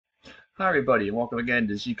Hi everybody, and welcome again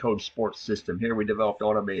to ZCodeSystem. Here we developed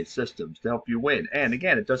automated systems to help you win. And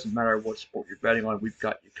again, it doesn't matter what sport you're betting on, we've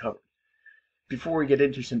got you covered. Before we get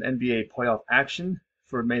into some NBA playoff action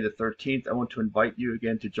for May the 13th, I want to invite you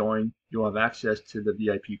again to join. You'll have access to the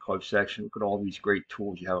VIP club section. Look at all these great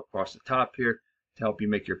tools you have across the top here to help you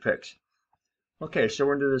make your picks. Okay, so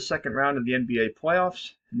we're into the second round of the NBA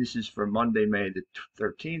playoffs, and this is for Monday, May the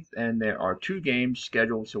 13th, and there are two games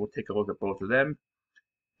scheduled, so we'll take a look at both of them.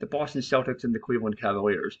 The Boston Celtics and the Cleveland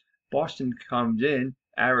Cavaliers. Boston comes in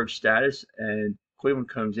average status, and Cleveland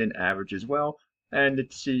comes in average as well. And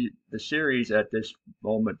the series at this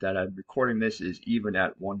moment that I'm recording this is even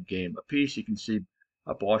at one game apiece. You can see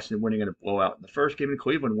Boston winning in a blowout in the first game and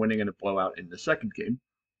Cleveland winning in a blowout in the second game.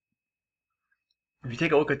 If you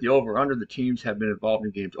take a look at the over-under, the teams have been involved in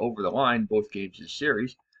games over the line, both games this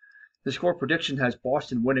series. The score prediction has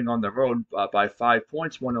Boston winning on the road by 5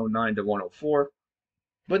 points, 109 to 104.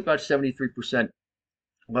 With about 73%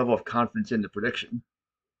 level of confidence in the prediction.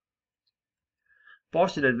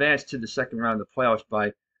 Boston advanced to the second round of the playoffs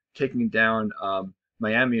by taking down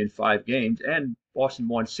Miami in 5 games, and Boston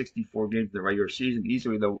won 64 games in the regular season,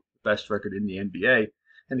 easily the best record in the NBA.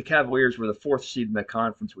 And the Cavaliers were the 4th seed in the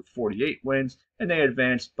conference with 48 wins, and they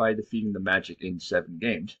advanced by defeating the Magic in 7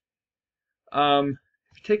 games. If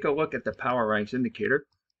you take a look at the power ranks indicator,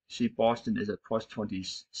 see Boston is at plus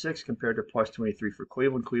 26 compared to plus 23 for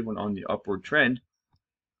Cleveland. Cleveland on the upward trend.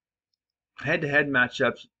 Head-to-head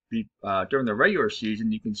matchups during the regular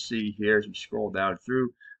season, you can see here as we scroll down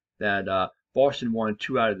through that Boston won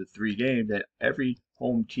 2 out of the 3 games, and every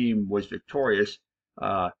home team was victorious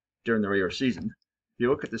during the regular season. If you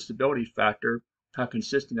look at the stability factor, how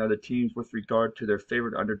consistent are the teams with regard to their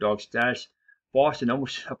favorite underdog status? Boston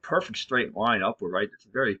almost a perfect straight line upward, right? It's a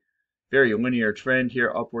very linear trend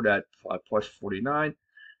here upward at plus 49,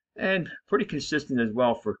 and pretty consistent as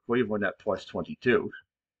well for Cleveland at plus 22.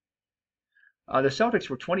 The Celtics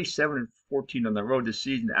were 27-14 on the road this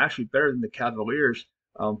season, actually better than the Cavaliers'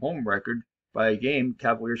 home record by a game.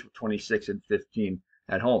 Cavaliers were 26-15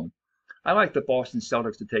 at home. I like the Boston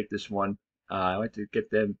Celtics to take this one. I like to get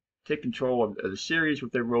them take control of the series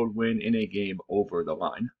with their road win in a game over the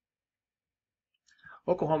line.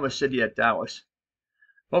 Oklahoma City at Dallas.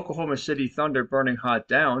 Oklahoma City Thunder burning hot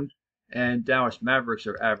down, and Dallas Mavericks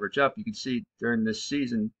are average up. You can see during this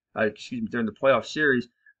season, during the playoff series,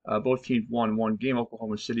 both teams won one game.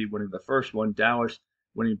 Oklahoma City winning the first one, Dallas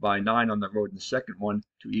winning by 9 on the road in the second one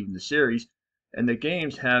to even the series. And the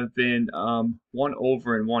games have been 1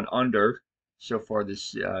 over and 1 under so far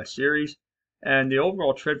this series. And the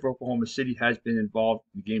overall trend for Oklahoma City has been involved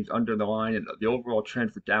in games under the line, and the overall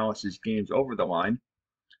trend for Dallas is games over the line.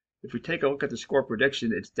 If we take a look at the score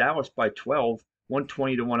prediction, it's Dallas by 12,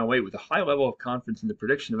 120 to 108, with a high level of confidence in the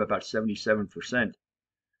prediction of about 77%.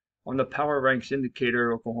 On the power ranks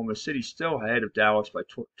indicator, Oklahoma City still ahead of Dallas by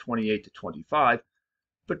 28 to 25,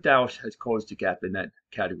 but Dallas has closed the gap in that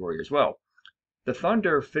category as well. The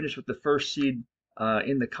Thunder finished with the first seed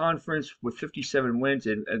in the conference with 57 wins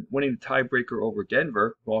and winning the tiebreaker over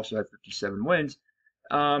Denver, who also had 57 wins.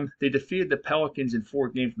 They defeated the Pelicans in 4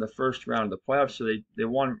 games in the first round of the playoffs, so they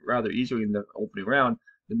won rather easily in the opening round.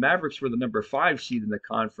 The Mavericks were the number 5 seed in the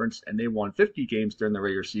conference, and they won 50 games during the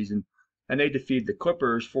regular season, and they defeated the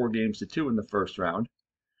Clippers 4 games to 2 in the first round.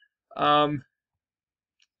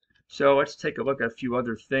 So let's take a look at a few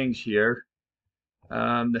other things here.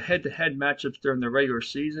 The head-to-head matchups during the regular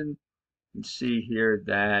season. You can see here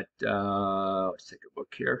that, let's take a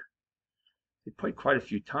look here. They played quite a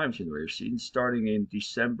few times in the regular season, starting in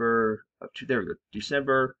December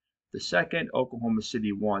December the 2nd, Oklahoma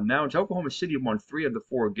City won. Now, Oklahoma City won 3 of the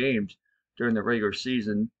 4 games during the regular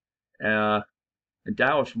season, and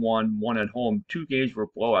Dallas won 1 at home. 2 games were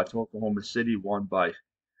blowouts. Oklahoma City won by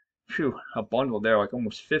a bundle there, like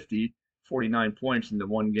almost 50, 49 points in the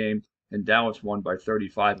one game, and Dallas won by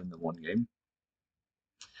 35 in the one game.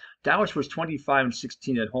 Dallas was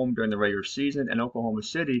 25-16 at home during the regular season, and Oklahoma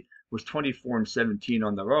City was 24-17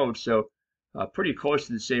 on the road, so pretty close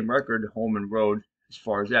to the same record, home and road, as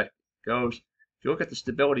far as that goes. If you look at the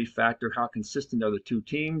stability factor, how consistent are the two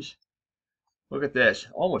teams? Look at this,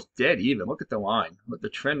 almost dead even. Look at the line. The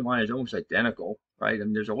trend line is almost identical, right?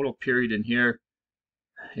 And there's a little period in here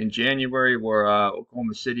in January where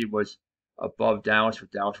Oklahoma City was above Dallas,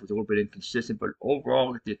 but Dallas was a little bit inconsistent. But overall,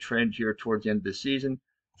 look at the trend here towards the end of the season.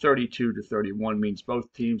 32 to 31 means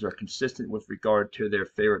both teams are consistent with regard to their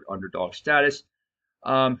favorite underdog status.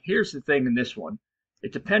 Here's the thing in this one.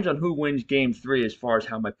 It depends on who wins Game 3 as far as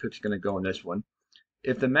how my pick's going to go in this one.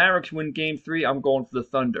 If the Mavericks win Game 3, I'm going for the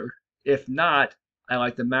Thunder. If not, I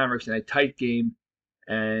like the Mavericks in a tight game,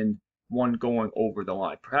 and one going over the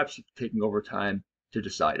line, perhaps taking overtime to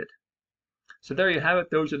decide it. So there you have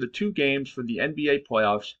it. Those are the 2 games for the NBA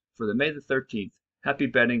playoffs for the May the 13th. Happy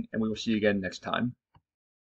betting, and we will see you again next time.